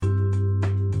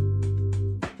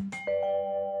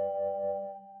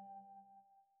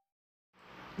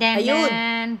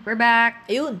Ayun. We're back.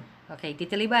 Ayun. Okay,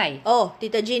 Tita Libay. Oh,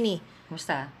 Tita Ginny.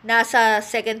 Kumusta? Nasa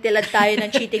second tilad tayo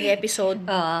ng cheating episode.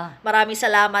 Oo. Maraming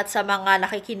salamat sa mga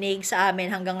nakikinig sa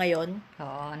amin hanggang ngayon.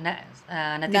 Oo.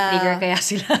 Natitrigger kaya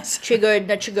sila. Triggered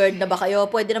na ba kayo?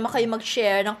 Pwede naman kayo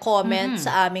mag-share ng comment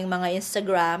sa aming mga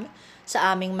Instagram, sa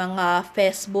aming mga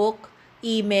Facebook,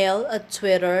 email, at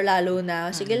Twitter, lalo na.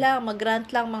 Sige lang, mag-rant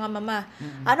lang mga mama.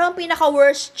 Ano ang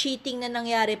pinaka-worst cheating na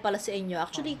nangyari pala sa inyo?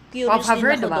 Actually, curious Have din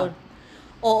heard ako about. doon.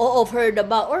 Oo, of heard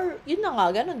about. Or, yun na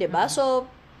nga, ganun, diba? So,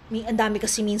 ang dami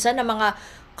kasi minsan na mga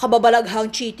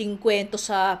kababalaghang cheating kwento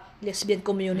sa lesbian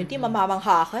community,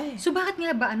 mamamangha ka eh. So, bakit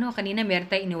nga ba, kanina meron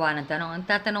tayo iniwanan tanong. Ang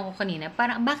tatanong ko kanina,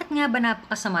 parang, bakit nga ba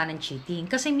napakasama ng cheating?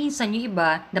 Kasi minsan yung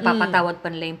iba, napapatawad pa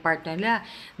nila yung partner nila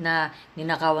na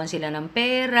ninakawan sila ng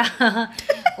pera,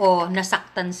 o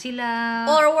nasaktan sila,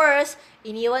 Or worse,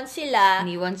 iniwan sila,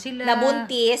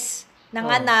 nabuntis,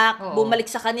 nanganak, Oo. bumalik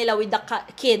sa kanila with the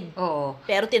kid. Oo.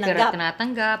 Pero Pero tinanggap.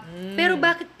 tinatanggap. Pero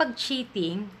bakit pag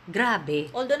cheating,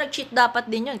 grabe. Although nag-cheat dapat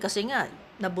din yun kasi nga,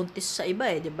 nabuntis sa iba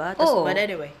eh, di ba? Oo. But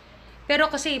anyway. Pero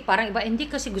kasi parang iba, hindi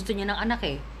kasi gusto niya ng anak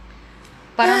eh.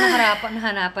 Parang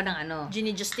nahanapan ng ano.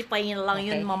 Gini-justifyin lang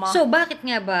Okay. yun, mama. So, bakit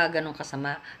nga ba ganun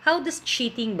kasama? How does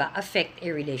cheating ba affect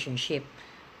a relationship?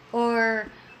 Or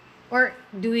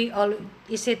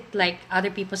is it like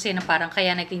other people say na parang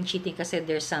kaya naging cheating kasi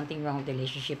there's something wrong with the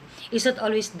relationship? Is it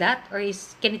always that? Or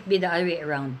can it be the other way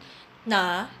around?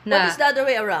 What is the other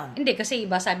way around? Hindi, kasi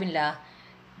iba sabi nila,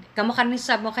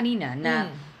 sabi mo kanina,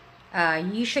 na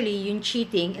usually yung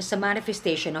cheating is a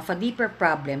manifestation of a deeper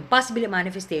problem, possibly a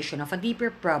manifestation of a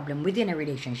deeper problem within a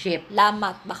relationship.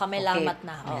 Lamat. Baka may lamat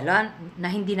na. Oh. Na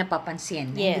hindi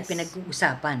napapansin, na hindi Yes.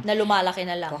 pinag-uusapan. Na lumalaki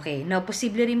na lang. Okay, now,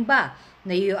 posible rin ba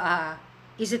na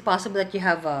is it possible that you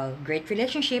have a great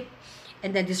relationship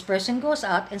and then this person goes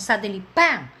out and suddenly,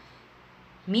 bang!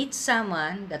 Meets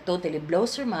someone that totally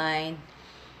blows her mind,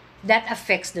 that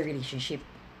affects the relationship.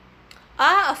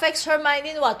 Affects her mind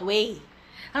in what way?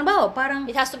 Halimbawa, parang,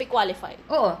 It has to be qualified.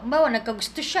 halimbawa,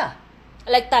 nagkagusto siya.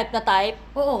 Like type na type?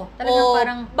 Oo, talagang O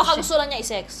parang, baka gusto lang niya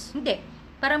i-sex? hindi.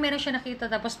 Parang meron siya nakita,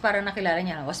 tapos parang nakilala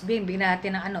niya, bigyan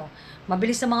natin ng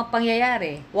mabilis sa mga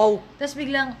pangyayari. Wow. Tapos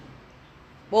biglang,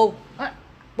 Wow.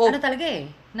 Wow. ano talaga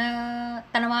na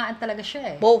tanamaan talaga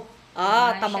siya eh. Wow.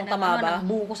 Tinamaan siya Tamang-tama ng, ba? ng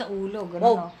buko sa ulo, gano'n.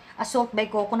 Wow. Assault by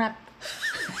coconut.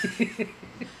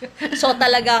 So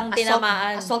talagang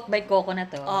tinamaan. Assault by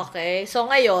coconut, Okay. So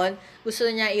ngayon, gusto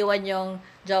niya iwan yung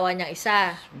jowa niyang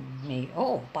isa.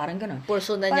 Parang gano'n.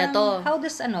 Purso na niya to. How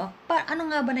does, ano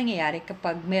nga ba nangyayari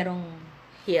kapag merong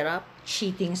Hirap.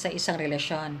 cheating sa isang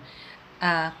relasyon?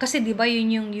 Kasi di ba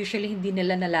yun yung usually hindi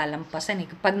nila nalalampasan eh.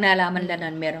 Kapag nalaman nila na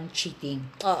merong cheating.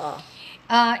 Oo.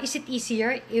 Is it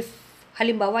easier if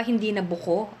halimbawa hindi na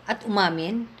buko at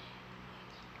umamin?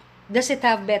 Does it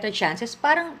have better chances?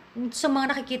 Parang sa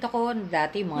mga nakikita ko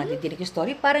dati, mga didinig yung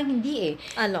story, parang hindi eh.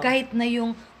 Ano? Kahit na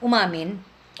yung umamin,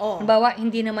 Oo. halimbawa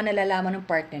hindi naman nalalaman ng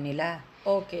partner nila.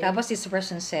 Okay. Tapos this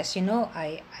person says,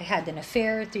 I had an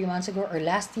affair 3 months ago or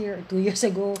last year or 2 years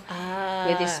ago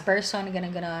with this person,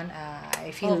 ganon. I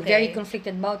feel very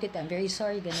conflicted about it. I'm very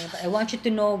sorry, ganon. But I want you to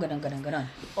know, ganon.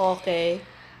 Okay.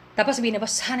 Tapos sabihin na ba,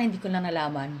 sana hindi ko na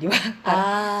nalaman, di ba?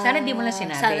 Sana hindi mo lang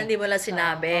sinabi. Sana hindi mo lang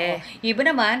sinabi. Yung iba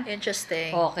naman,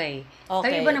 Interesting. okay.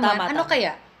 Okay, Pero iba naman, tama.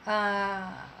 kaya?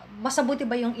 Masabuti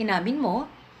ba yung inamin mo?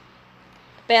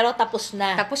 Pero tapos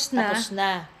na. Tapos na. Tapos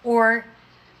na. Or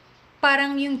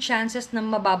parang yung chances na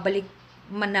mababalik,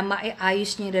 na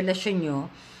maiayos niyo yung relasyon nyo,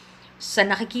 sa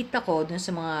nakikita ko, dun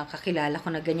sa mga kakilala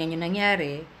ko na ganyan yung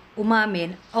nangyari,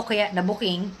 umamin, o kaya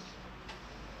nabuking,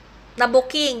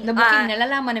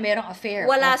 nalalaman na merong affair.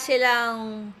 Wala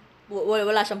siyang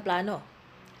plano.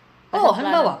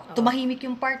 Halimbawa, tumahimik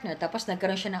yung partner, tapos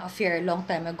nagkaroon siya ng affair long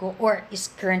time ago, or is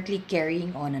currently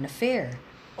carrying on an affair.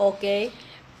 Okay.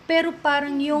 Pero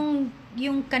parang yung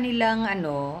kanilang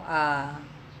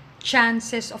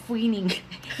chances of winning,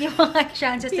 yung mga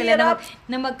chances nila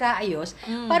na magkaayos,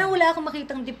 parang wala akong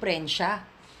makitang diferensya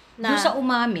doon sa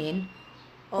umamin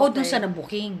o doon sa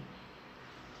nabuking.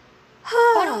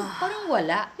 Parang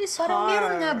wala. Parang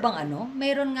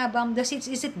meron nga bang,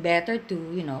 is it better to,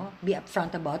 be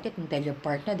upfront about it and tell your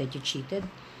partner that you cheated?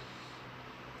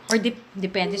 Or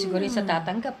depende siguro sa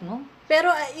tatanggap, no?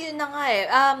 Pero yun na nga eh.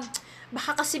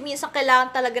 Baka kasi minsan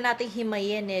kailangan talaga nating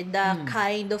himayin the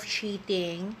kind of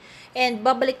cheating. And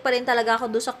babalik pa rin talaga ako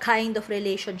doon sa kind of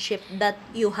relationship that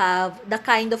you have, the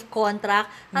kind of contract.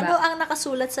 Ano ang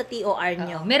nakasulat sa TOR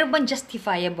nyo? Meron bang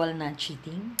justifiable na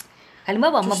cheating?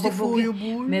 Halimbawa,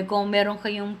 kung meron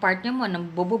kayong partner mo nang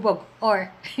bububog,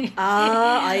 or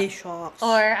Ay, shocks.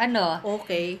 or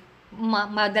Okay.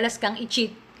 madalas kang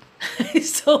i-cheat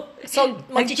So,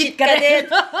 mag-cheat nag-cheat ka din. rin.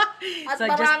 At So,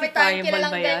 marami tayong justifiable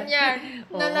kilalang ba yan? ganyan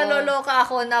na Oo. naloloka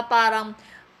ako na parang,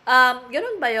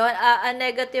 ganun ba yun? A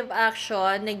negative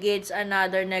action negates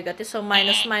another negative. So,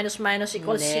 minus, minus, minus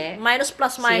equals, Hindi. minus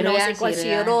plus Zero minus yan, equals zero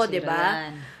yan, zero, zero di ba?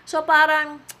 yan. So,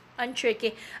 parang, ang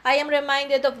tricky. I am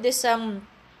reminded of this,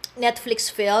 Netflix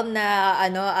film na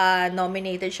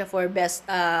nominated siya for best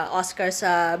Oscar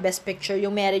sa Best Picture,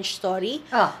 yung Marriage Story.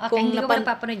 Hindi ko pa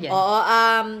napapanood yan. Oo,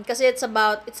 kasi it's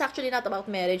actually not about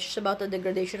marriage, it's about the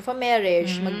degradation of a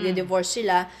marriage. Magdi-divorce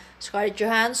sila, Scarlett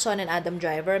Johansson and Adam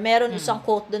Driver. Meron isang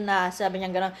quote dun na sabi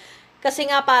niya gano'n. Kasi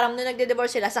nga parang nung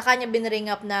nagdi-divorce sila, sa kanya binring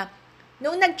up na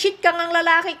nung nag-cheat ka ng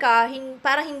lalaki ka,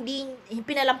 parang hindi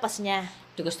pinalampas niya.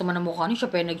 Gusto mo na mukha niyo, siya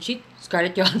pa yung nag-cheat.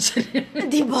 Scarlett Johansson.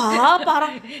 Di ba?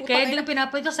 Parang, Kaya hindi ko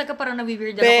pinapanood. Saka parang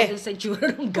nabiweird Be, ako dun sa itsura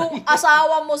ng guy. kung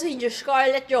asawa mo si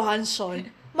Scarlett Johansson,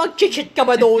 mag-cheat ka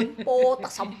ba doon? O,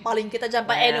 sampalin kita dyan.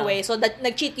 But Wow. anyway, so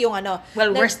nag-cheat yung Well,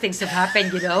 worse things have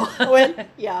happened, you know. Well,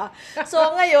 yeah. So,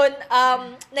 ngayon,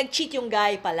 nag-cheat yung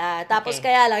guy pala. Tapos, Okay.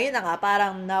 kaya lang, yun na nga,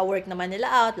 parang na-work naman nila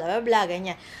out, blah, blah, blah,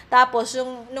 ganyan. Tapos,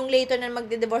 nung later na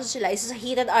magdi-divorce sila, isa sa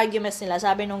heated arguments nila,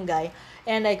 sabi nung guy,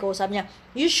 and I quote, sabi niya,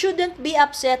 "You shouldn't be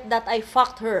upset that I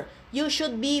fucked her. You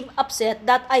should be upset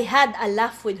that I had a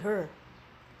laugh with her."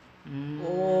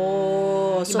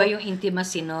 Oh, so, Iba yung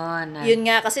intimacy nun. yun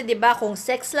nga, kasi 'di ba kung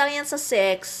sex lang yan sa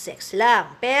sex, sex lang.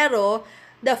 Pero,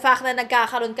 the fact na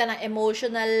nagkakaroon ka ng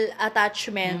emotional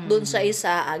attachment dun sa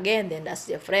isa, again, then that's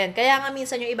different. Kaya nga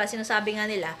minsan yung iba, sinasabi nga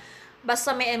nila,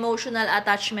 basta may emotional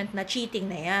attachment na cheating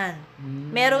na yan.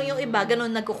 Merong yung iba,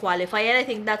 ganun nagko-qualify. And I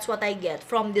think that's what I get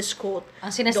from this quote. Ang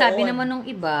sinasabi doon. naman nung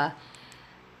iba,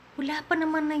 wala pa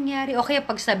naman nangyari. O kaya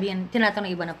pag sabihin, tinatanong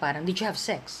ng iba na parang, did you have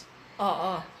sex?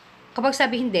 Oo. Kapag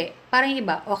sabi hindi, parang yung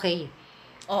iba, okay.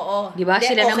 Oo. Di ba?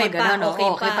 Hindi, Sila okay naman pa, gano'n. Okay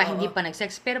pa, oo. hindi pa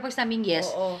nag-sex. Pero pag sabing yes,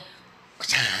 Oo.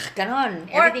 ganon.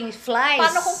 Or, Everything flies.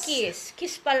 Paano kung kiss?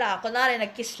 Kiss pala. Kunwari,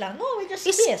 nag-kiss lang. No, we just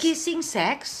Is kiss. kissing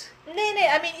sex? Hindi.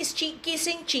 I mean, is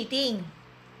kissing cheating?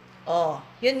 Oh,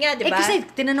 yun nga, di ba? Kasi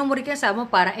tinanong mo rin kasama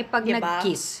parang, pag Diba?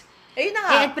 nag-kiss. Ayun na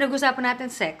nga. Pinag-usapan natin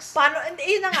sex. Paano,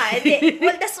 yun na nga. Hindi.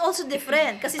 Well, that's also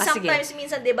different. Kasi Sige. sometimes,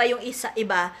 minsan, di ba, yung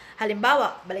iba,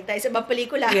 halimbawa, balik tayo sa ibang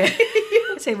pelikula. Yeah.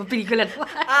 Sa ibang pelikula naman.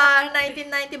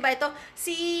 1990 ba ito?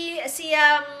 Si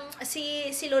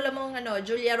Lola mong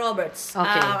Julia Roberts.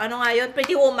 Okay. Ano nga yun?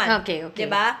 Pretty Woman. Okay. 'Di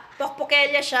ba?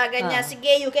 Pokpokelya siya, ganyan. Sige,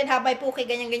 you can have my puki,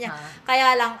 ganyan.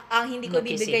 Kaya lang, ang hindi ko No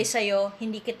bibigay kissing. sa'yo,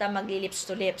 hindi kita magli-lips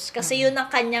to lips. Kasi yun ang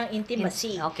kanyang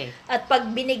intimacy. Okay. At pag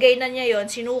binigay na niya yun,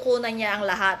 sinuko na niya ang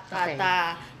lahat. Okay.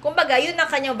 At, kumbaga, yun ang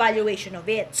kanyang valuation of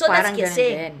it. So, Parang that's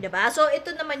kissing. ganun din. 'Di ba? So, ito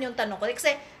naman yung tanong ko.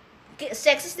 Kasi,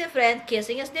 sex is different,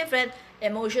 kissing is different,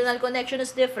 emotional connection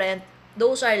is different.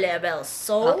 Those are levels.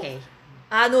 So, Okay.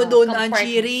 ano doon ang Compart-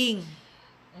 cheering?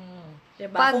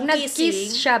 Diba? Pag Kung nag-kiss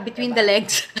kissing, siya between diba? the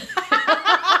legs,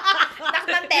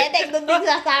 Naknang tedek, doon din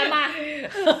sasama.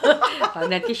 pag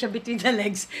nag-kiss siya between the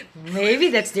legs,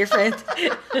 maybe that's different.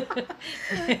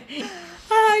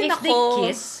 Ay, If they nako.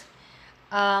 kiss,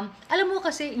 alam mo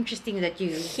kasi interesting that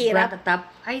you Hirap. brought it up.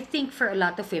 I think for a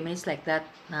lot of women, it's like that.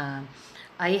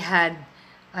 I had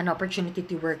an opportunity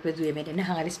to work with women in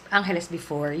Angeles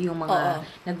before, yung mga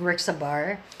nag-work sa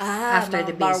bar after mga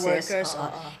the bar bases. workers, Oo.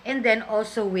 oo. And then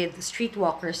also with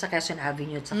streetwalkers sa Quezon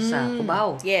Avenue at sa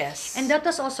Cubao. Yes. And that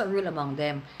was also a rule among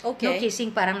them. Okay. No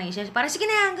kissing, parang naisip, parang sige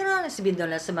na, gano'n. Sabihin daw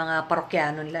na sa mga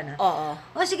parokyano nila na, Oo.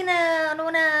 sige na, ano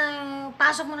mo na,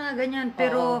 pasok mo na, ganyan.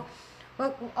 Pero,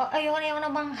 ayaw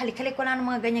na bang halik-halik ko na ng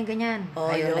mga ganyan-ganyan.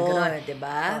 Ayaw na gano'n.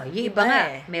 Diba? Yung iba nga,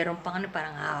 meron pang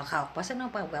parang hawak-hawak pa sa,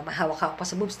 mahawak-hawak pa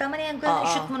sa boobs. Tama na yan, ganun,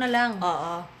 shoot mo na lang.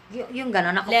 Oo. Yung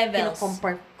gano'n, Levels.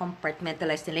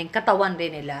 compartmentalize nila, yung katawan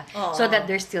din nila, Oo. so that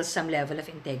there's still some level of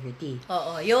integrity.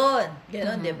 Oo, yun.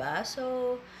 Ganon, diba? So,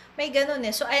 may ganon eh.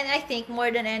 So, and I think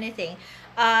more than anything,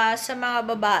 sa mga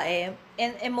babae,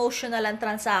 emotional ang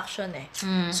transaction eh.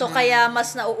 So, kaya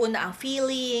mas nauuna ang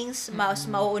feelings, mas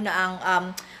mauuna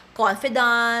ang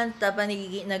confident, tapos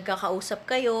nagkakausap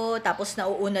kayo, tapos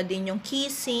nauuna din yung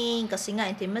kissing, kasi nga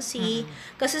intimacy.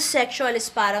 Kasi sexual is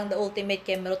parang the ultimate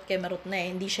kemerot na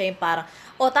eh. Hindi siya yung parang,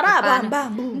 tara, bam, bam,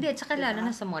 boom. Hindi, at saka lalo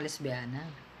na sa mga lesbiana.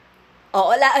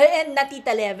 Oo, and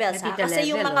natita levels Natita ha. Kasi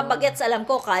yung level, mga bagets, alam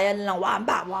ko, kaya lang wam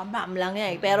bam lang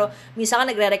yan. Pero, minsan ka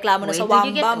nagre-reklamo na sa Wait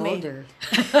till you get wam bam eh. older.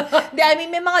 Di, I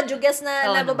mean, may mga juges na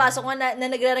Oo nababasa ko na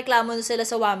nagre-reklamo na sila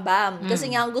sa wam bam.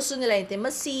 Kasi nga, ang gusto nila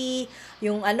intimacy,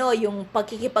 yung yung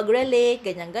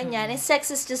pagkikipag-relate, ganyan-ganyan. And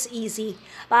sex is just easy.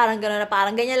 Parang gano'n na,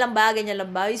 parang ganyan lang ba.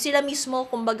 Yung sila mismo,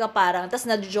 kumbaga parang, tas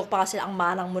nadjoke pa kasi ang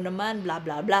manang mo naman, bla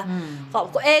bla bla.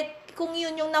 kung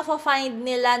yun yung nafa-find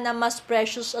nila na mas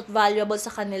precious at valuable sa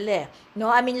kanila,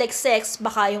 no? I mean, like sex,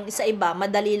 baka yung isa iba,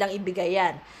 madali lang ibigay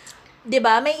yan. 'Di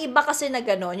ba? May iba kasi na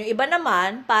gano'n. Yung iba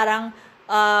naman, parang,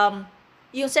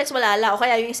 yung sex malala, o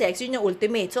kaya yung sex, yun yung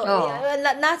ultimate. So, Oo.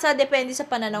 nasa depende sa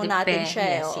pananaw natin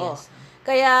siya. Yes, Oo. yes.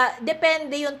 Kaya,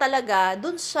 depende yun talaga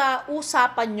dun sa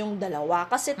usapan yung dalawa.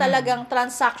 Kasi talagang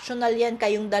transactional yan,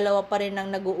 kayong dalawa pa rin ang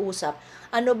nag-uusap.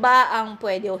 Ano ba ang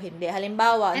pwede o hindi?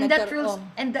 Halimbawa, And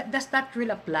does that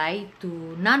rule apply to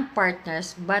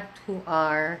non-partners but who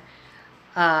are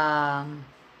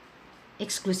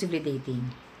exclusively dating?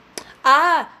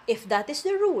 If that is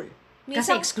the rule.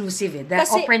 Kasi exclusive eh. The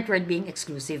Kasi- operant word being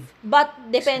exclusive. But,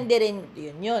 depende rin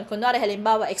yun. Kunwari,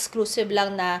 halimbawa, exclusive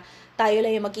lang na tayo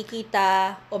lang yung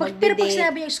magkikita o Pero pag magde-date.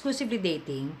 sinabi yung exclusively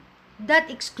dating,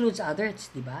 that excludes others,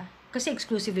 di ba? Kasi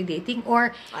exclusively dating,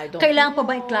 or I don't kailangan pa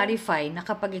know. ba i-clarify na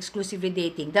kapag exclusively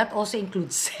dating, that also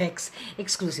includes sex,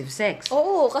 exclusive sex.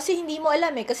 Oo, kasi hindi mo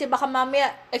alam eh. Kasi baka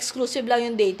mamaya exclusive lang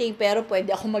yung dating, pero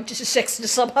pwede ako mag-sex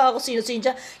sa mga kung sino-sino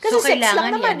dyan. Kasi So, sex lang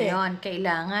kailangan naman yan eh. yun.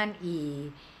 Kailangan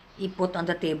i-put on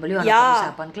the table yun.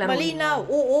 Yeah, Pag-usapan, klaruhin malinaw. yun.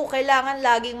 Oo, kailangan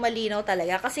laging malinaw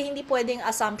talaga. Kasi hindi pwedeng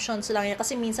assumptions lang yan.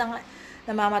 Kasi minsan nga,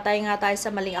 namamatay nga tayo sa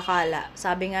maling akala.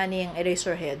 Sabi nga niyang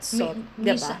Eraserheads. So,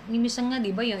 diba? Minsan nga, di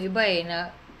ba, yung iba eh,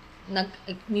 na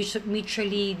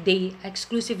mutually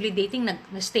exclusively dating,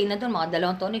 na-stay na doon, mga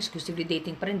 2 taon, exclusively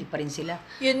dating pa rin, di pa rin sila.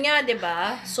 Yun nga, 'di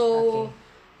ba? So,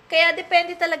 kaya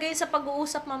depende talaga yun sa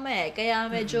pag-uusap mamaya. Kaya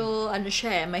medyo,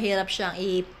 siya mahirap siyang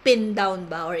i-pin down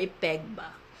ba or i-peg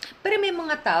ba. Pero may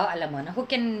mga tao, alam mo, na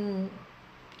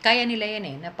kaya nila yan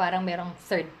eh, na parang merong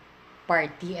third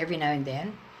party every now and then.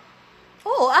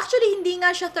 Oo, actually, hindi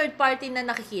nga siya third party na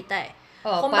nakikita eh.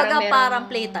 Kumbaga, merong parang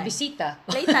playtime. bisita.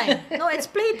 Playtime. No, it's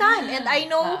playtime. And I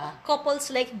know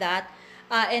couples like that.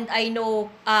 And I know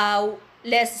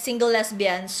single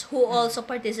lesbians who also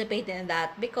participate in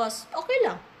that because okay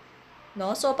lang.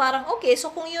 No? So, parang okay. So,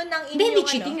 kung yun ang Hindi inyong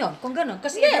cheating yun. Kung ganun.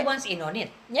 Kasi Yeah. everyone's in on it.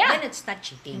 Yeah. Then it's not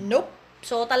cheating. Nope.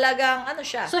 So, talagang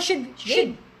siya. So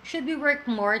should we work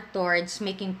more towards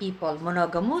making people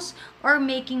monogamous or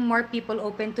making more people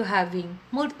open to having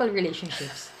multiple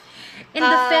relationships? In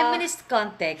the feminist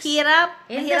context, Hirap.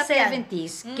 in the Mahirap yan.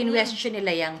 70s, kinwestiyon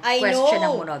nila yung I question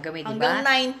know. ng monogamy, di ba? Hanggang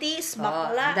 90s,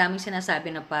 bakla. Ang daming sinasabi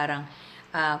na parang,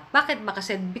 bakit ba?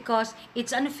 Kasi because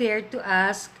it's unfair to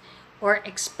ask or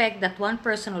expect that one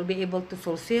person will be able to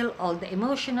fulfill all the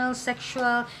emotional,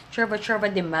 sexual, chorba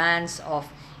demands of,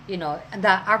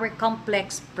 our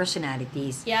complex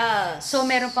personalities. Yes. So,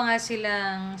 meron pa nga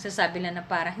silang sasabi na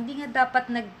parang hindi nga dapat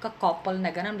nagka-couple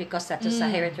na ganun because that's just a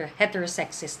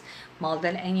heterosexist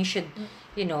model and you should,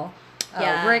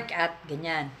 Yeah. work at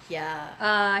ganyan. Yeah.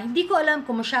 Hindi ko alam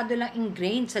kung masyado lang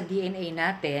ingrained sa DNA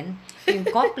natin yung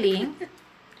coupling.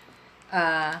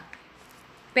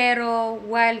 Pero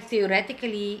while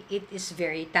theoretically it is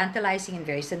very tantalizing and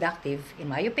very seductive,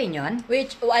 in my opinion,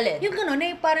 Alin? yung gano'n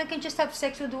eh, parang you can just have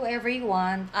sex with whoever you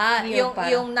want.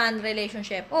 Yung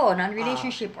non-relationship.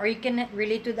 Non-relationship. Or you can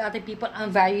relate to the other people on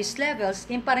various levels.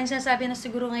 Yung parang sinasabi na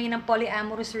siguro ngayon ng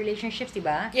polyamorous relationships, di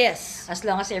ba? Yes. As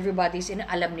long as everybody's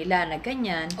alam nila na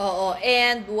ganyan. Oo.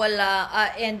 And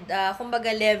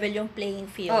kumbaga level yung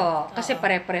playing field. Kasi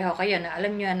pare-pareho kayo na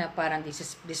alam nyo na parang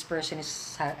this person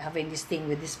is having this thing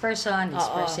with this person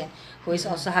person who is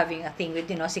also having a thing with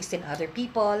 16 other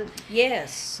people.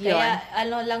 Yes. Yun. Kaya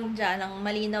lang dyan, ang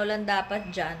malinaw lang dapat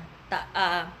dyan,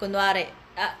 kunwari,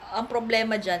 ang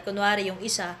problema dyan, kunwari yung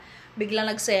isa, biglang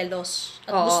nagselos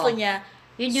at gusto niya,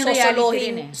 yun yung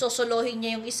reality rin eh. sosolohin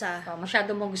niya yung isa.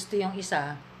 Masyado mo gusto yung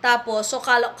isa. Tapos, so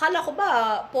kala ko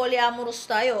ba, polyamorous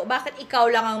tayo? Bakit ikaw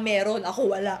lang ang meron,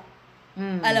 ako wala?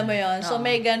 Alam mo yon. So,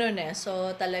 may ganun eh. So,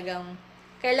 talagang,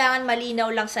 kailangan malinaw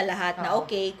lang sa lahat na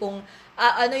okay, kung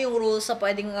ano yung rules na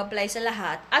pwedeng apply sa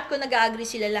lahat, at kung nag-agree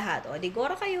sila lahat, di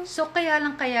gora kayo. So,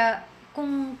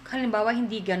 kung halimbawa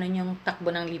hindi ganun yung takbo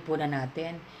ng lipunan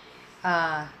natin,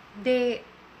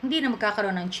 hindi na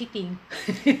magkakaroon ng cheating.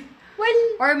 Well,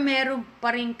 or meron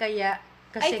pa rin kaya,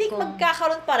 kasi I think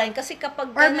magkakaroon pa rin kasi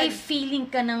kapag or may feeling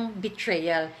ka ng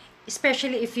betrayal,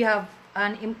 especially if you have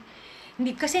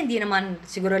hindi naman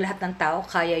siguro lahat ng tao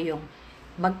kaya yung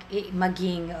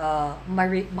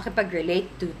makipag-relate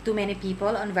to too many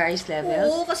people on various levels.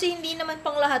 Oo, kasi hindi naman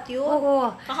pang lahat yun. Oo.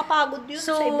 Kakapagod yun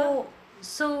sa iba.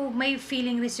 So, may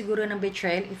feeling rin siguro ng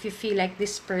betrayal if you feel like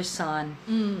this person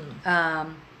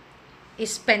is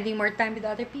spending more time with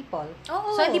other people.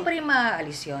 Oo. So, hindi pa rin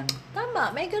maaalis yun. Tama,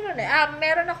 may ganun eh.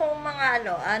 Meron akong mga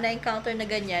na-encounter na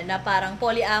ganyan na parang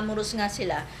polyamorous nga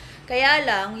sila. Kaya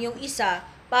lang, yung isa,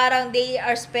 parang they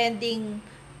are spending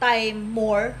time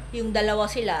more, yung dalawa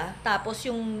sila, tapos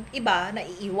yung iba,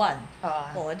 naiiwan.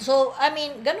 Oo. So, I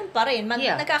mean, ganun pa rin.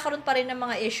 Yeah. Nagkakaroon pa rin ng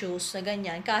mga issues na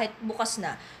ganyan, kahit bukas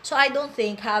na. So, I don't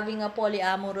think having a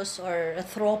polyamorous or a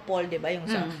throuple, di ba, yung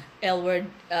sa L word,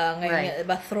 ngayon, Right.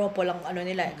 diba, throuple ang ano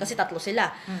nila, kasi tatlo sila.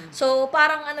 So,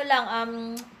 parang ano lang,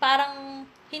 parang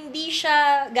hindi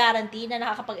siya guarantee na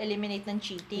nakakapag-eliminate ng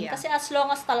cheating. Yeah. Kasi as long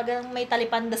as talagang may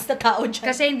talipandas na tao dyan.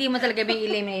 Kasi hindi mo talaga may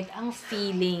eliminate ang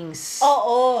feelings.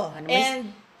 Oo. Ano, And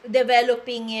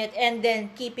developing it and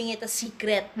then keeping it a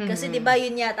secret. Kasi 'di ba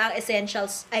yun yata ang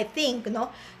essentials, I think, no,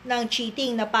 ng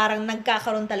cheating, na parang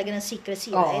nagkakaroon talaga ng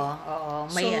secrecy, Oo, right? oo.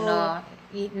 May So,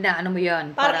 ano mo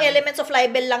yun. Parang elements of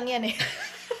libel lang yan eh.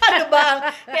 Ano ba ang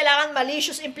kailangan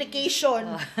malicious implication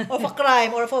of a crime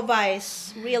or of a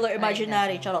vice, real or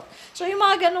imaginary, charot. So yung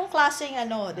mga ganong klaseng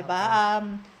ano, 'di ba?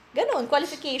 Ganon, So,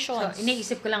 qualifications.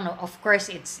 iniisip ko lang, no, of course,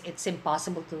 it's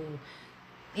impossible to,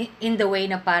 in the way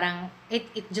na parang, it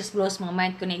just blows my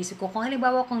mind kung naisip ko, kung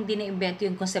halimbawa kung di na-invento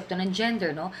yung konsepto ng gender,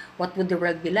 no, what would the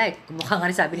world be like? Kumukha nga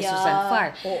rin sabi ni Yeah, Susan Farr.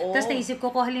 oo. Tapos naisip ko,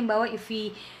 kung halimbawa, if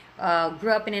we grew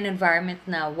up in an environment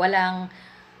na walang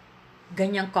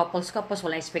ganyang couples,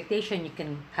 walang expectation, you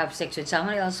can have sex with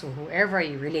someone else, or whoever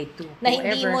you relate to, Na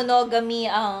hindi whoever. monogamy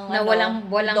ang Na ano,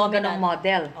 walang dominant. ganong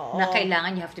model Oo. na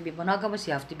kailangan you have to be monogamous,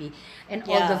 you have to be, and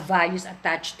all Yeah. the values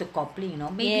attached to coupling,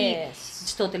 maybe Yes.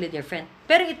 it's totally different.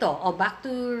 Pero ito, back to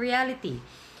reality.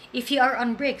 If you are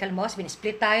on break, halimbawa,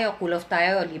 split tayo, cool off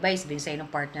tayo, libay, sabihin sa'yo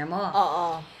ng partner mo,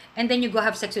 Oo. and then you go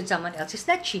have sex with someone else, is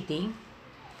that cheating?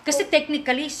 Kasi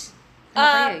technically,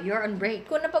 kayo, you're on break.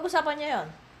 Kung napag-usapan niya 'yon.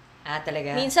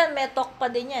 Talaga? Minsan may talk pa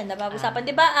din yan, napag-usapan.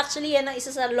 'Di ba? Actually, yan ang isa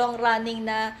sa long-running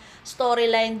na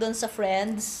storyline doon sa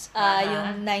Friends,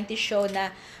 yung 90s show na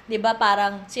 'di ba,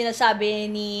 parang sinasabi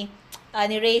ni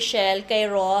Rachel kay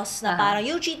Ross na parang,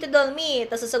 you cheated on me.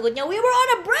 Tapos sasagot niya, we were on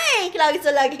a break.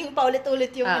 Laging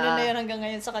paulit-ulit yung ano na yun hanggang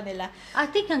ngayon sa kanila. I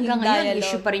think hanggang Yung ngayon, dialogue.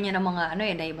 issue pa rin yan ng mga,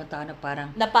 na ibang tao na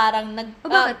parang, Na parang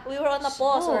bakit? we were on a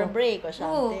pause or a break or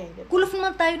something. Diba? Cool off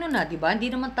naman tayo nun di ba? Hindi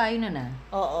naman tayo nun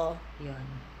Oo. Yun.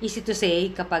 Easy to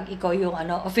say kapag ikaw yung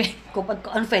kapag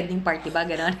offending party ba,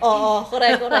 gano'n? Oo,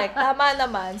 correct. Tama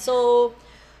naman. So,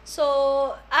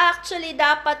 actually,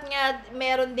 dapat nga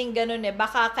meron din ganun eh.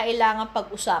 Baka kailangan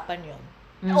pag-usapan yun.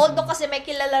 Although kasi may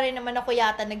kilala rin naman ako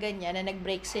yata na ganyan, na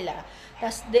nag-break sila.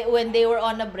 Tapos, when they were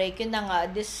on a break, yun na nga,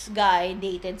 this guy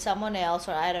dated someone else,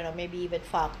 or I don't know, maybe even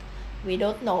fucked. We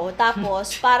don't know.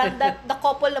 Tapos, parang the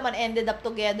couple naman ended up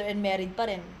together and married pa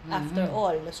rin after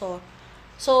all.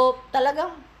 So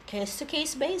talagang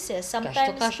case-to-case basis. Sometimes,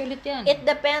 Cash to cash ulit yan. it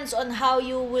depends on how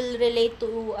you will relate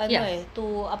to to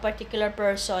a particular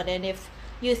person, and if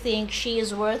you think she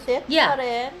is worth it Yeah. pa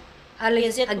rin.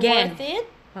 Is it Again, worth it?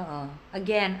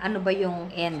 Again, ano ba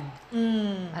yung end?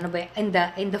 Ano ba in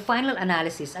the final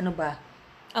analysis, ano ba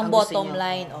Ang gusto bottom nyo?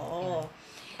 line, oo.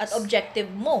 At objective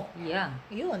mo. Yeah.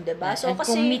 Yun, 'di ba? So, So kung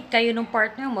kasi meet kayo ng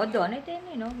partner mo doon, then,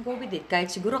 go with it.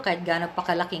 Kahit gaano pa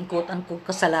kalaking quote-unquote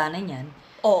kasalanan yan,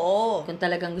 oo. kung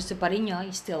talagang gusto pa rin nyo,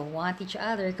 you still want each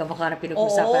other, kamukha na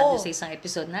pinag-usapan Oo. natin sa isang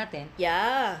episode natin,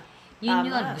 Yeah. yun Tama.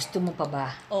 yun, gusto mo pa ba?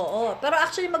 Oo. Pero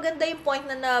actually, maganda yung point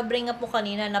na na-bring up mo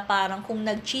kanina na parang kung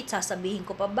nag-cheat, sasabihin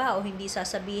ko pa ba o hindi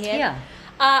sasabihin? Yeah.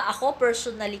 Ako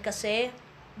personally kasi,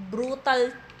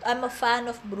 I'm a fan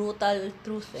of brutal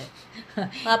truth eh.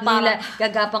 Parang,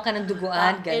 gagapang ka ng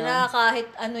duguan, na gano'n. kahit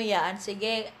ano yan,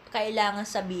 sige, kailangan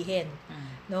sabihin.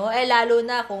 No? Lalo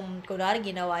na kung kunwari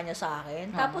ginawa niya sa akin.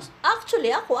 Tapos,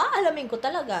 actually, ako, aalamin ko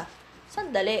talaga.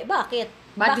 Sandali, bakit?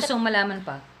 Bakit gusto mong malaman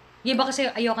pa? Iba kasi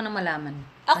ayoko nang malaman.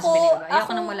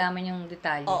 Ayoko nang malaman yung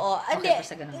detalye. Oo. Okay Hindi, pa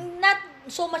sa ganun. not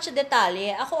so much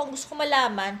detalye. Ako, ang gusto ko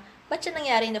malaman, ba't siya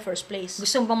nangyari in the first place?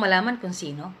 Gusto mo bang malaman kung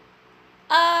sino?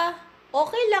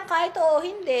 Okay lang kahit oo,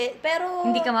 hindi. Pero,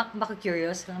 Hindi ka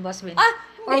maka-curious? Ano ba sabihin?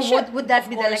 hindi Or siya. would that Of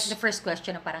be course. the first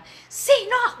question na parang,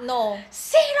 sino? No.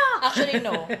 Sino? Actually,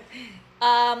 no.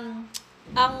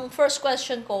 Ang first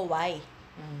question ko, why?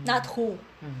 Not who.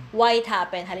 Why it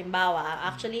happened. Halimbawa,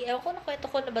 actually, ewan ko, nakwento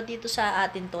ko na ba dito sa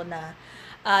atin to na,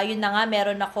 yun na nga,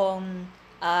 meron akong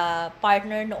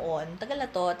partner noon, tagal na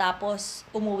to, tapos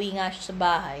umuwi nga siya sa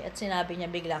bahay at sinabi niya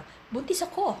biglang, buntis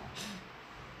ako.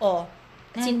 Oh.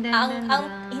 Ang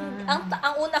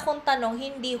una kong tanong,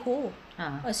 hindi who.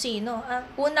 O sino. Ang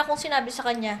una kong sinabi sa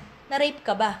kanya, na-rape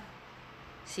ka ba?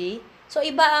 See? So,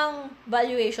 iba ang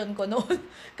valuation ko noon.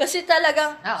 Kasi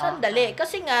talagang, sandali.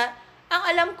 Kasi nga, ang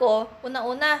alam ko,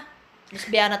 una-una,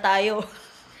 lesbiana tayo.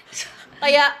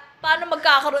 Kaya, paano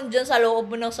magkakaroon dyan sa loob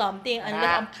mo ng something?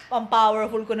 Unless, ang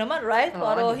powerful ko naman, right?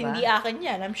 Pero diba? hindi akin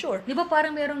yan, I'm sure. Di ba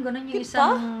parang meron ganun yung Diba?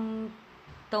 isang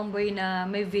tomboy na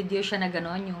may video siya na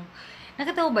ganun, yung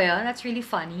Nakita mo ba yun? That's really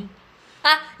funny.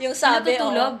 Yung sabi,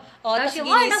 Natutulog. tapos yung,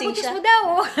 ginising nabuntis siya. mo daw.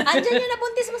 Andyan yung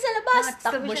nabuntis mo sa labas.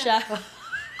 Takbo Takbo siya.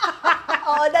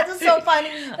 That was so funny.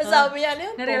 Sabi niya, ano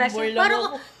yun? Na-realize Tomboy niya, lang parang,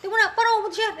 ako. tingnan mo na, parang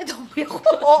umot siya. Ito, ako.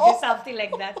 Oo. Something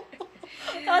like that.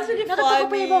 That's really Nakita ko pa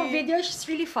funny. yung ibang video. She's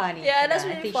really funny. Yeah, that's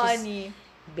I really think she's funny.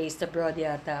 based abroad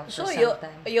yata. So, for yun. some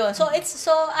time. Yun.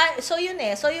 So yun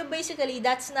eh. So, you basically,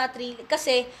 that's not really,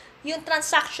 kasi, yung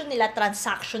transaction nila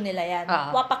yan.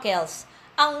 Wapakels.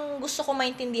 Ang gusto ko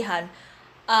maintindihan,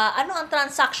 ano ang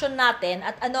transaction natin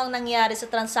at ano ang nangyari sa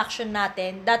transaction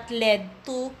natin that led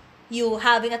to you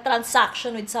having a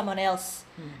transaction with someone else.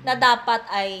 Na dapat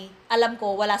ay, alam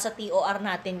ko, wala sa TOR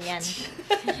natin yan.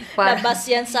 Labas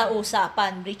yan sa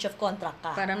usapan, breach of contract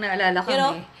ka. Parang naalala kami, You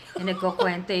know? yung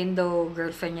nagkukwento yung daw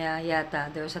girlfriend niya yata,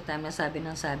 there was a time na sabi,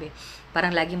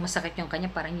 parang laging masakit yung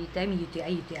kanya, parang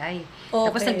UTI. Okay.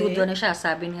 Tapos nagduduwa na siya,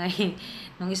 sabi nga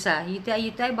nung isa,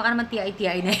 UTI, baka naman TI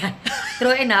na yan.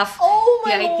 True enough, Oh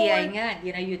my TI Lord. nga, di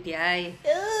na UTI.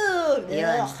 Ew,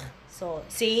 Yun. ugh. So,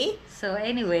 see? So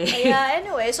anyway.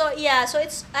 So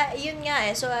it's, yun nga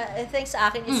eh. So, I think sa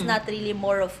akin, it's not really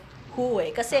more of who eh.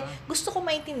 Kasi, gusto ko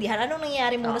maintindihan anong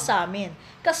nangyari muna sa amin.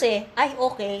 Kasi,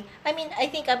 okay. I mean,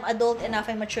 I think I'm adult enough,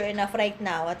 I'm mature enough right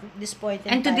now at this point in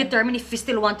And time. to determine if you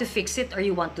still want to fix it or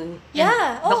you want to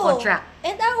Yeah, end the contract.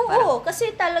 And oo,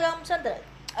 kasi talagang,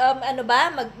 ano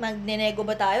ba, magnenego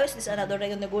ba tayo? Is this another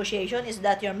negotiation? Is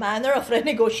that your manner of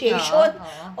renegotiation?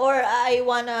 Oo. Or I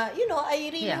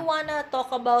really Yeah. wanna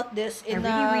talk about this in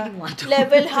really want to.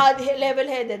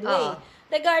 level-headed way. Oo.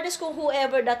 Regardless kung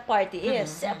whoever that party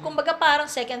is. Kumbaga parang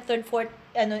second, third, fourth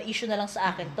issue na lang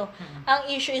sa akin to.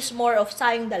 Ang issue is more of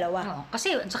tayong dalawa. Oo,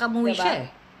 kasi saka umuwi Diba? siya eh.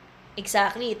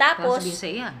 Exactly. Kaya Tapos, sabihin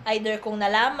sa'yo yan. either kung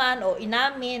nalaman o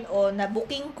inamin o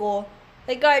na-booking ko,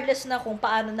 regardless na kung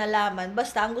paano nalaman,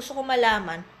 basta ang gusto ko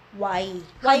malaman, why?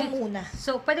 Why muna?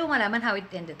 So, pwede mo malaman how it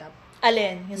ended up.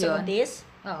 Alin? Yung sa Yun. buntis?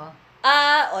 Oo.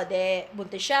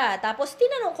 Buntis siya. Tapos,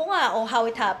 tinanong ko nga, how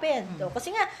it happened. So,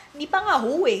 kasi nga, hindi pa nga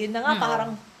yun na nga,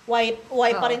 parang, why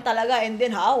pa rin talaga, and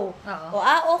then how?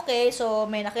 Okay, so,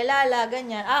 may nakilala,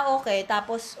 ganyan. Okay,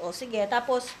 tapos, sige,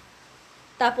 tapos,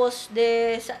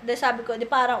 sabi ko,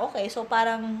 parang, okay, so,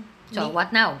 parang, So,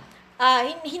 what now?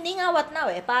 hindi nga what now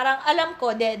eh. Parang alam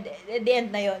ko, the end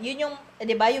na yun. Yun yung,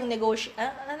 di ba, yung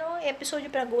episode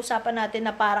yung pinag-uusapan natin na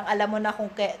parang alam mo na kung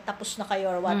tapos na kayo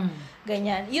or what.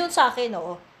 Ganyan. Yun sa akin,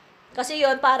 oo. Kasi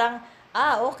yun, parang,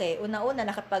 okay, una-una,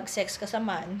 nakapag-sex ka sa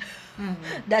man.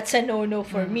 That's a no-no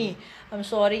for me. I'm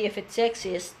sorry if it's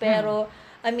sexist, pero,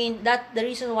 I mean, the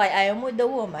reason why I am with the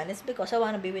woman is because I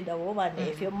wanna be with the woman.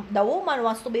 If the woman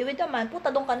wants to be with the man,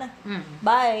 puta doon ka na.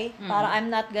 Bye. Para I'm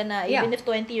not gonna, even if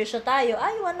 20 years na tayo,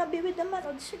 I wanna be with the man.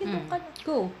 O, sige, doon ka na.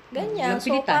 Cool. Ganyan. Walang So,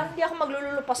 pilitan. parang hindi ako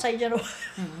maglululupasay dyan.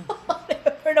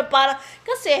 Or na parang,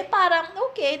 kasi parang,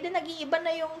 okay, di nag-iiba na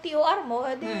yung TOR mo,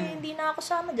 hindi na ako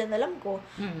sama dyan, alam ko.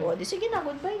 O, di sige na,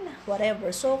 goodbye na.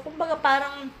 Whatever. So, kumbaga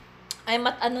parang, I'm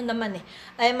at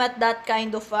that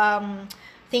kind of,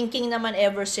 thinking naman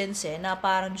ever since na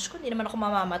parang, Diyos ko, hindi naman ako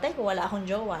mamamatay kung wala akong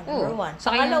jowa, number one.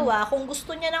 Pangalawa, kung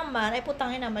gusto niya naman, ay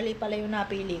putangin na, mali pala yung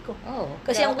napili ko.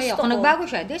 Kasi ang gusto kung ko, nagbago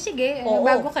siya, sige,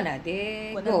 nagbago ka na,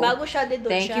 kung go. nagbago siya,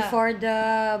 doon Thank siya. you for the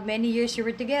many years you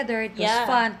were together. It was Yeah.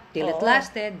 fun till it Oo.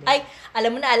 lasted. Ay,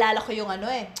 alam mo na, alala ko yung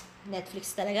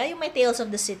Netflix talaga, yung may Tales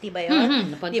of the City ba yun?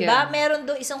 napanood Diba? ko yan. Meron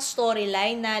doon isang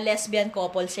storyline na lesbian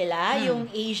couple sila, yung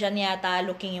Asian yata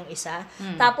looking yung isa.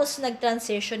 Tapos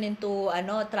nag-transition into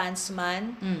trans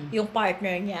man, yung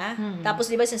partner niya. Tapos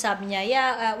diba sinasabi niya,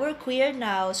 we're queer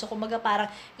now. So kumbaga parang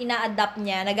ina-adapt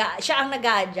niya, siya ang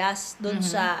nag-a-adjust doon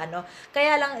sa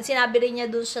Kaya lang sinabi rin niya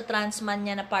doon sa trans man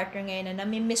niya na partner ngayon na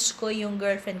nami-miss ko yung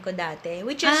girlfriend ko dati,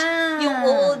 which is yung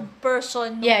old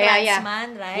person ng trans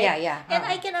man, right? Yeah. And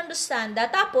I can understand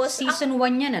that. Tapos, Season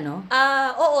 1 yan, ano?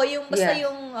 oo, yung basta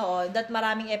Yeah. that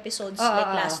maraming episodes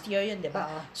like last year yun, 'di ba?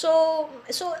 So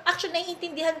actually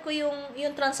naiintindihan ko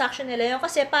yung transaction nila yun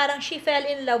kasi parang she fell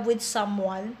in love with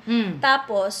someone.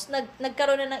 Tapos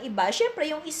nagkaroon na ng iba. Syempre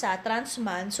yung isa trans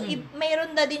man. So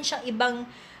mayroon na din siyang ibang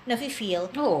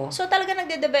nafi-feel. Oo. So talaga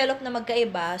nagde-develop na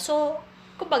magkaiba. So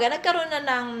kumbaga, nagkaroon na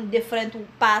ng different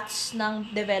paths ng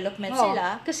development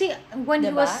sila. Kasi when he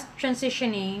Diba? was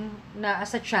transitioning na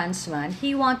as a trans man,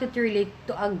 he wanted to relate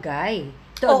to a guy.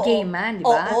 To a gay man, di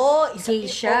ba? Oo. Gay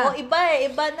siya. Oo,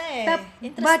 iba na eh.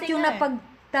 Interesting But yung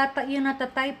nga yung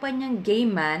natataypan niyang gay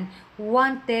man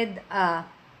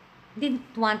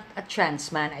didn't want a trans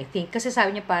man, I think. Kasi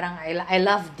sabi niya parang, I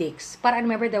love dicks. Parang I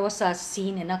remember there was a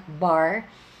scene in a bar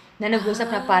na nag-usap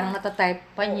na parang natatype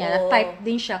pa niya. Oo. Type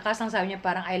din siya. Kasi ang sabi niya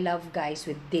parang, I love guys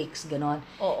with dicks. Ganon.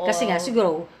 Oo. Kasi nga,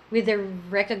 siguro, with the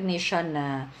recognition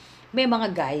na may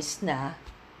mga guys na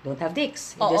don't have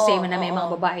dicks. Oo, The same na may oo. mga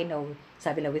babae na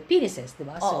sabi lang with penises, di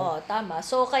ba? Oo, tama.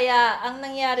 So, kaya, ang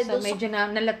nangyari So, doon, medyo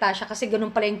nalata siya kasi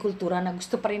ganun pala yung kultura na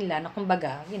gusto pa rin nila na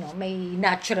kumbaga, may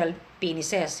natural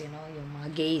penises, yung mga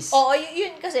gays. oo,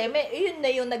 yun kasi, yun na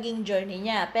yung naging journey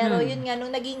niya. Pero yun nga, nung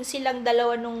naging silang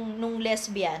dalawa nung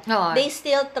lesbian, Oo. they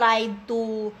still tried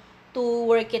to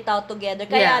work it out together.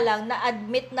 Kaya lang,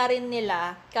 na-admit na rin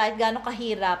nila, kahit gano'ng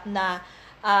kahirap na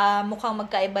mukhang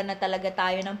magkaiba na talaga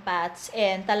tayo ng paths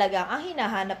and talagang ang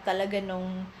hinahanap talaga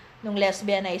nung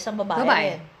lesbian na isang babae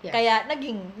rin. Yeah. Kaya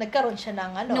nagkaroon siya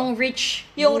ng Nung rich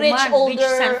yung woman, rich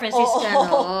older San Franciscan.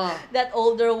 Oo. that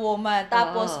older woman.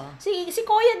 Tapos si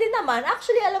Koya din naman,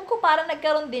 actually alam ko parang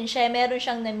nagkaroon din siya, meron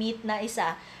siyang na-meet na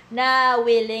isa na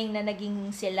willing na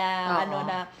naging sila Oo.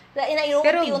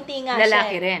 inaiunti-unti nga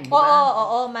lalaki siya. rin, di ba?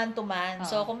 Oo, man to man.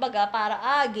 So kumbaga para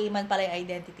gay man pala yung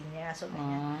identity niya. So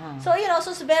ganyan. So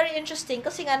so it's very interesting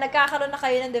kasi nga nagkakaroon na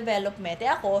kayo ng development.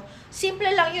 Ako, simple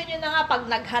lang yun na nga pag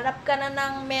naghanap ka na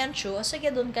ng menchu,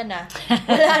 sige doon ka na.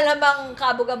 Wala namang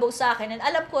kabog-abog sa akin. And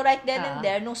alam ko right then and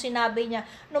there nung sinabi niya,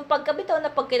 nung pagkabitaw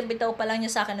pa lang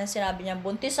niya sa akin nang sinabi niya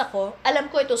buntis ako, alam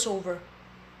ko ito's over.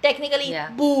 Technically,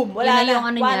 boom, wala Yun na na, yung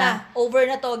ano wala niya. over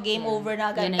na to, game over na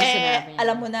agad. Yun na yung sinabi niya.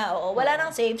 Alam mo na, wala nang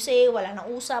save, wala nang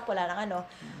usap, wala nang ano.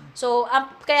 So,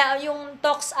 kaya yung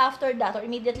talks after that, or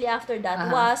immediately after that,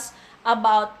 was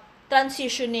about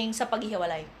transitioning sa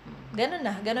paghihiwalay. Ganun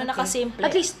na kasimple.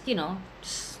 At least,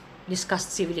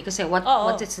 discussed civilly kasi what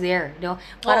is there,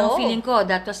 Parang feeling ko,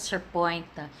 that was her point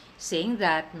na saying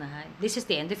that na this is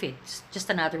the end of it. It's just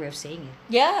another way of saying it.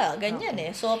 Yeah, ganyan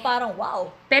So, parang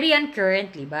wow. Pero yan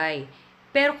currently, bye.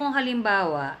 Pero kung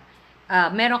halimbawa,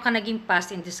 meron ka naging past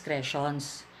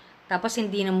indiscretions, tapos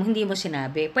hindi mo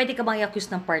sinabi, pwede ka bang i-accuse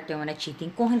ng partner mo na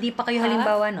cheating kung hindi pa kayo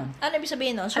halimbawa nun? Ano ibig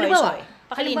sabihin nun? Sorry.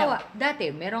 Halimbawa,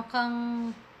 dati, meron kang,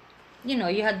 you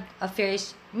had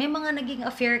affairs, may mga naging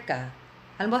affair ka.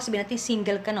 Halimbawa, sabihin natin,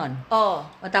 single ka nun. Oo.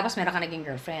 O tapos meron ka naging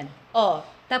girlfriend. Oo.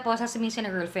 Tapos, sasabihin siya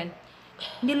ng girlfriend,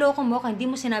 niloko mo ka, hindi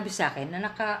mo sinabi sa akin na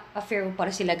naka-affair mo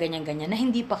para sila ganyan-ganyan, na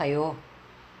hindi pa kayo.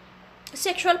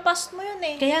 Sexual past mo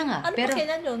yun Kaya nga. Ano pero, pa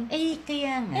kailan yun?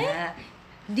 Kaya nga.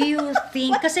 Do you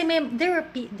think, kasi there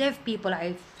have people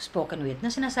I've spoken with na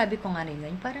sinasabi ko nga rin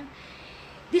yun, parang,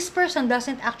 this person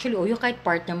doesn't actually owe you kahit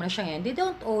partner mo na siya ngayon. They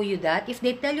don't owe you that. If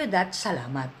they tell you that,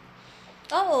 salamat.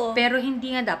 Oo. Pero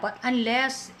hindi nga dapat,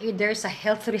 unless there's a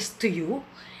health risk to you,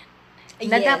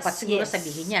 na dapat siguro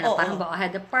sabihin niya na parang I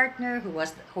had a partner who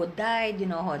died, who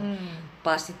had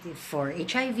positive for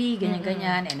HIV,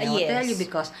 ganyan-ganyan, and I will tell you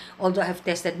because although I have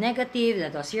tested negative,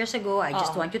 that was years ago, I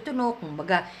just want you to know,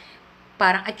 kumbaga,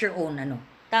 parang at your own,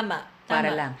 Tama.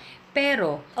 para lang.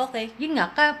 Pero, okay. Yun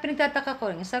nga, pinagtataka ko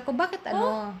rin, sabi ko, bakit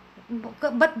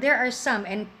but there are some,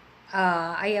 and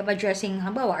I am addressing,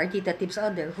 halimbawa, Artita tips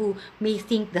out there, who may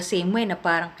think the same way, na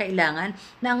parang kailangan,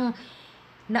 na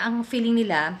ang feeling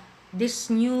nila,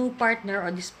 this new partner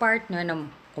or this partner na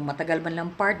kung matagal man lang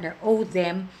partner owe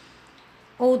them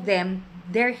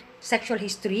their sexual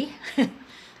history.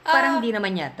 Parang hindi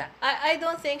naman yata. I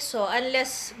don't think so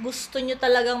unless gusto nyo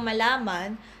talagang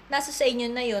malaman, nasa sa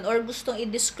inyo na yun, or gustong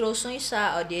i-disclose ng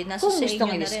isa, o di nasa kung sa inyo gustong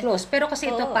na rin. i-disclose. Pero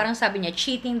kasi ito parang sabi niya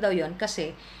cheating daw yun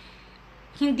kasi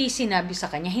hindi sinabi sa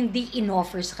kanya, hindi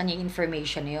in-offer sa kanya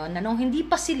information na yun, na nung hindi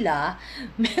pa sila,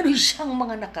 meron siyang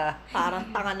mga Parang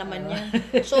tanga naman yan.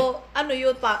 So, ano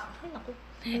yun pa? Ay, naku.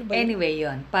 Ano ba yun? Anyway,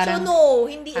 yun. Parang, so, no,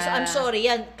 hindi. So, I'm sorry,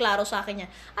 yan, klaro sa akin yan.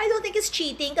 I don't think it's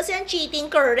cheating kasi ang cheating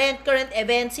current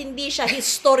events, hindi siya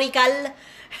historical.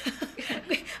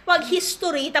 Pag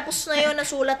history, tapos na yun,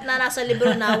 nasulat na nasa libro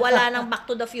na, wala nang Back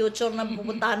to the Future na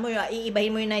pupuntahan mo yun,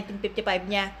 iibahin mo yung 1955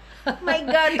 niya. My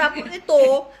God, tapos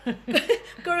ito,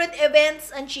 current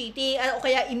events and cheating, o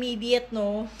kaya immediate,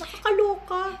 no?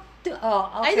 Nakakaloka.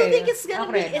 okay. I don't think it's gonna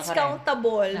be, it's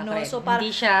countable, no? So, parang,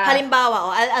 siya,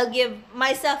 halimbawa, I'll give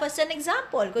myself as an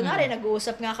example. Kunwari,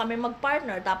 nag-uusap nga kami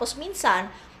mag-partner, tapos minsan,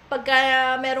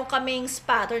 pagka meron kaming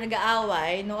spat or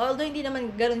nag-aaway, no, although hindi naman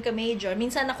ganoon ka-major,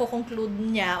 minsan nako-conclude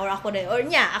niya, or ako rin, or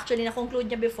niya, actually, na-conclude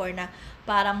niya before na,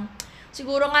 parang,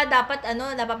 siguro nga dapat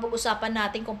napapag-usapan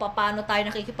natin kung paano tayo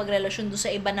nakikipagrelasyon doon sa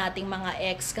iba nating mga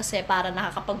ex kasi para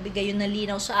nakakapagbigay yun ng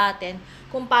linaw sa atin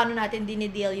kung paano natin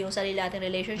dinideal yung sarili nating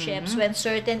relationships when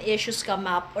certain issues come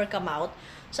up or come out.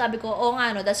 Sabi ko,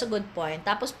 nga that's a good point.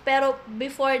 Tapos, pero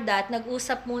before that,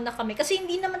 nag-usap muna kami. Kasi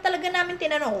hindi naman talaga namin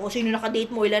tinanong kung sino nakadate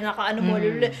mo, ilan naka-ano mo.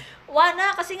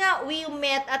 Wala, kasi nga, we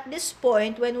met at this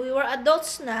point when we were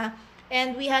adults na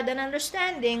and we had an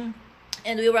understanding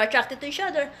and we were attracted to each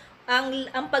other.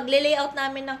 ang pagle-layout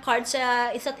namin ng card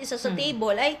sa isa't isa sa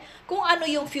table ay kung ano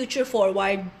yung future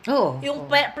forward. Oo.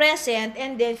 Yung present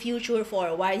and then future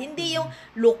forward. Hindi yung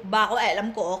look back,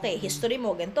 alam ko, okay, history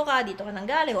mo, ganito ka, dito ka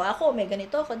nanggaling, o ako, may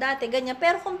ganito ako dati, ganyan.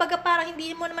 Pero kumbaga parang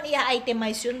hindi mo naman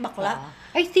i-itemize yun, bakla.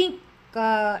 I think,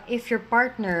 if your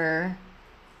partner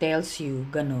tells you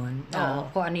ganun,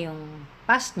 kung ano yung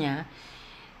past niya,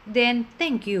 then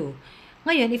thank you.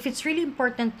 Ngayon, if it's really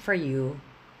important for you,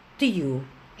 to you,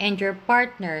 and your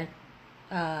partner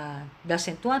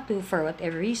doesn't want to for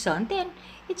whatever reason, then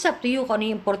it's up to you kung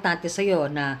ano yung importante sa'yo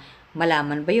na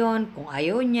malaman ba yon kung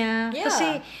ayaw niya. Yeah. Kasi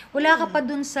wala ka pa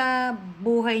dun sa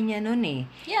buhay niya nun eh.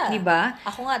 Yeah. Diba?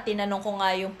 Ako nga, tinanong ko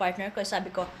nga yung partner ko, sabi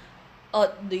ko, oh,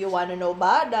 do you wanna know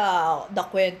ba the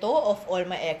kwento of all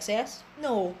my exes?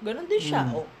 No, ganun din siya.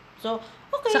 Oh. So,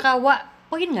 okay. Saka,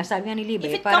 yun nga, sabi nga ni Libe,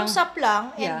 If it parang, comes up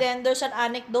lang, and Yeah. then there's an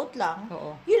anecdote lang,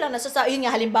 Oo. yun lang nasasabi. Yun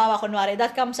nga, halimbawa, kunwari,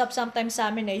 that comes up sometimes sa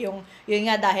amin yun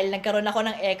nga, dahil nagkaroon ako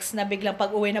ng ex na biglang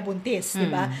pag-uwi na buntis, di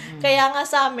ba? Kaya nga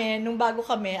sa amin, nung bago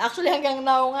kami, actually hanggang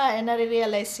now nga,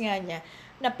 nare-realize nga niya,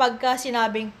 na pagka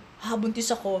sinabing,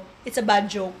 buntis ako, it's a bad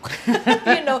joke.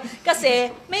 You know, kasi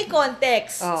may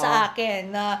context sa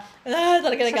akin na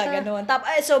talaga nagaganon.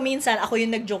 So minsan, ako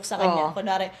yung nag-joke sa kanya.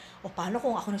 Kunwari, paano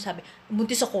kung ako nagsabi,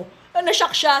 buntis ako?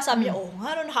 Na-shock siya. Sabi niya,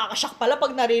 nakaka-shock pala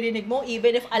pag naririnig mo,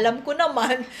 even if alam ko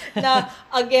naman na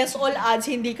against all odds,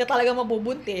 hindi ka talaga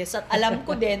mabubuntis. At alam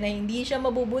ko din na hindi siya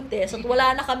mabubuntis. At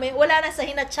wala na sa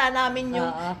hinatsa namin yung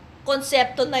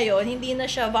konsepto na yon, hindi na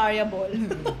siya variable.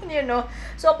 You know?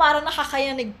 So, parang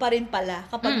nakakayanig pa rin pala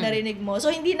kapag narinig mo. So,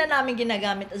 hindi na namin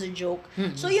ginagamit as a joke.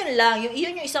 So, yun lang.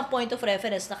 Yun yung isang point of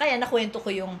reference na kaya nakwento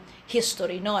ko yung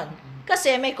history nun.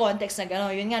 Kasi may context na gano'n.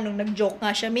 Yun nga, nung nag-joke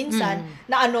nga siya minsan,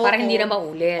 na ano parang ko, hindi na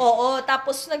maulit. Oo,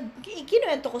 tapos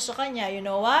kinuwento ko sa kanya, you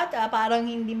know what? Parang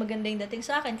hindi maganda yung dating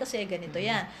sa akin kasi ganito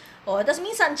yan. Tapos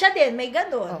minsan siya din, may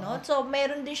gano'n, no? So,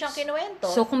 meron din siyang kinuwento.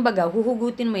 So, kumbaga,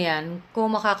 huhugutin mo yan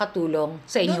kung makakatulong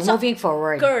sa inyo moving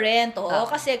forward. Current,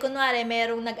 kasi kunwari,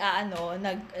 merong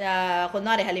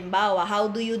kunwari, halimbawa, how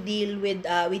do you deal with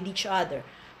each other?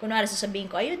 Kunwari, sasabihin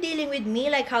ko, are you dealing with me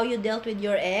like how you dealt with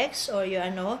your ex? Or your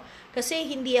Kasi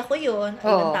hindi ako yun,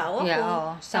 ibang tao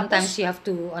ako. Sometimes you have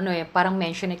to, parang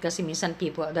mention it kasi minsan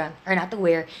people that are not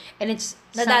aware. And it's...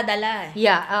 Nadadala.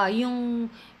 Yung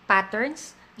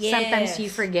patterns, sometimes you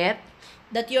forget.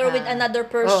 That you're with another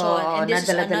person, and this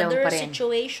is another pa rin.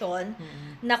 situation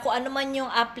na kung ano man yung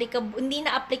hindi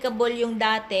na applicable yung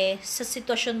dati sa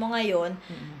sitwasyon mo ngayon,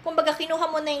 kumbaga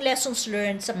kinuha mo na yung lessons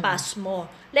learned sa past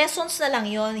mo. Lessons na lang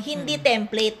yon, hindi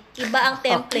template. Iba ang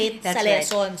template sa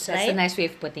lessons, right? That's a nice way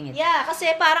of putting it. Yeah,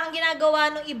 kasi parang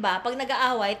ginagawa ng iba, pag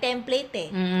nag-aaway, template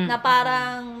na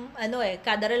parang,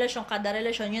 kada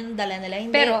relasyon, yun ang dala nila.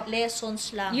 Hindi, pero,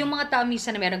 lessons lang. Yung mga tao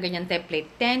minsan na meron ganyan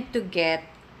template, tend to get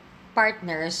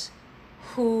partners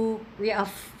who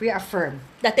reaffirm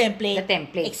the template.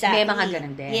 May Exactly. mga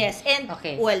ganun din. Yes. And,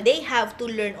 they have to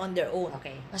learn on their own.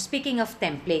 Okay. Speaking of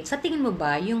template, sa tingin mo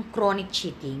ba, yung chronic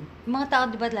cheating, yung mga tao,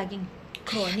 di ba, laging...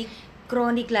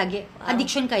 Chronic lagi. Wow.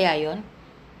 Addiction kaya yun?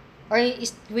 Or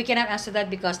we cannot answer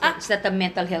that because is that a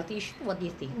mental health issue? What do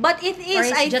you think? But it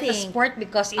is, I think. Or is just a sport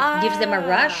because it gives them a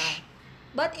rush?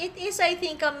 But it is, I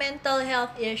think, a mental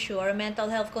health issue or mental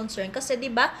health concern. Kasi, di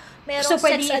ba, merong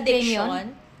pwede sex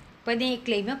addiction. Pwede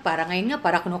i-claim yun. Para ngayon nga,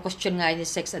 para kung-question nga yung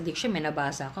sex addiction, may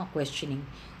nabasa ako, questioning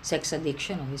sex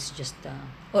addiction. It's just...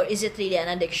 Or is it really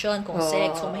an addiction kung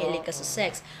sex, kung mahilig ka sa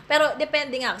sex. Pero,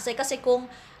 depende nga. Kasi kung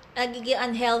nagiging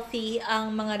unhealthy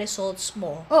ang mga results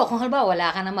mo. Kung halimbawa,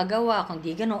 wala ka na magawa, kung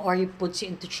di gano'n, or it puts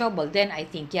you into trouble, then I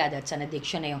think, that's an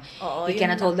addiction na yung you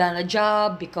cannot hold down a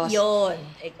job because... Yun.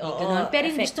 Pero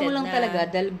yung gusto mo lang talaga,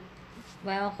 dahil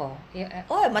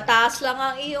mataas lang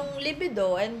ang iyong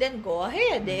libido and then go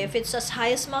ahead. If it's as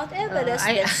high as Mount Everest,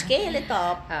 then scale it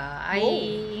up.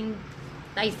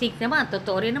 I think naman,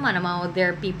 totoo rin naman,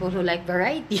 there are people who like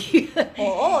variety.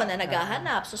 Na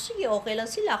naghahanap. So, sige, okay lang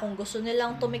sila kung gusto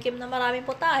nilang tumikim na maraming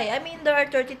putahe. I mean, there are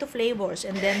 32 flavors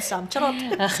and then some. Charot.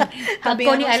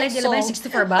 Coney Island, yun ba yung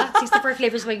 64 ba? 64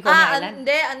 flavors ba yung Coney Island?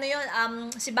 Hindi,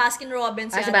 si Baskin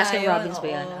Robbins si Baskin Robbins ba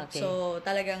yun? Okay. So,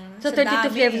 talagang So,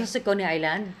 32 flavors sa Coney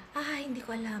Island? Hindi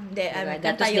ko alam. Hindi,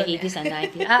 that was the 80s and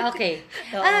 90s. Okay.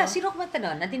 Sino kumanta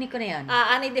nun? Natinig ko na yan.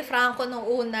 Annie DeFranco nung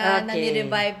una na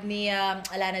ni-revive ni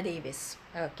Alana Davis.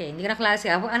 Okay, hindi ko na klase.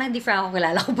 Anong DeFranco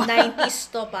kilala ko ba?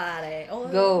 90s to, pare.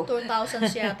 Go. 2000s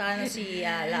yata na si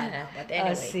Alana. But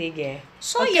anyway. Sige.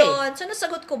 So, yun. So,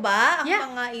 nasagot ko ba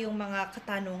ang iyong mga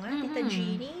katanungan, Tita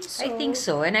Jeannie? I think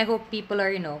so. And I hope people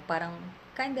are, parang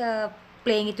kind of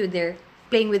playing it with their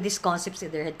playing with these concepts in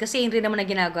their head. Kasi yun rin naman na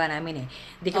ginagawa namin eh.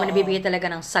 Hindi kami Oo. nabibigay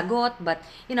talaga ng sagot, but,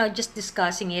 just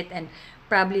discussing it and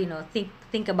probably,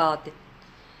 think about it.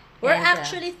 We're And,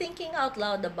 actually thinking out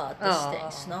loud about these oo.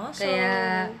 things, no? So,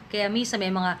 Kaya minsan may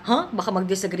mga, baka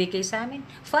mag-disagree kayo sa amin.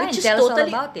 Fine, which is tell us all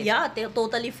totally, about it. yeah,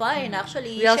 totally fine.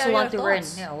 Actually, We also share want your to learn.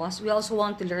 thoughts. Yeah, we also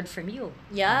want to learn from you.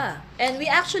 Yeah. And we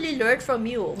actually learned from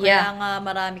you. Yeah. Kaya nga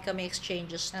marami kami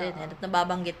exchanges din. Oo. And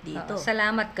nababanggit dito.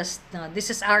 Salamat kasi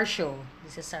this is our show.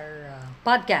 This is our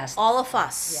podcast. All of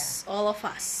us. Yeah. All of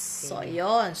us. So, Okay.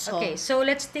 yun. So, Okay, so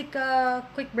let's take a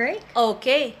quick break.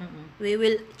 Okay. We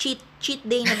will cheat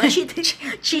day naman. Cheat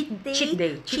day. Cheat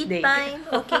day. Cheat time.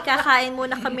 Okay, kakain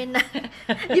muna kami na.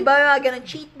 Di ba mga ganun,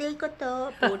 cheat day ko to.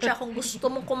 Pucha, kung gusto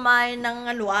mong kumain ng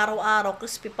araw-araw,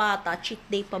 crispy pata, cheat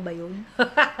day pa ba yun?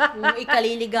 Kung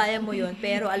ikaliligaya mo yun,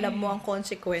 pero alam mo ang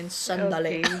consequence,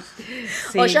 sandali.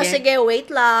 Okay. O siya, sige,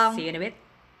 wait lang. See you in a bit.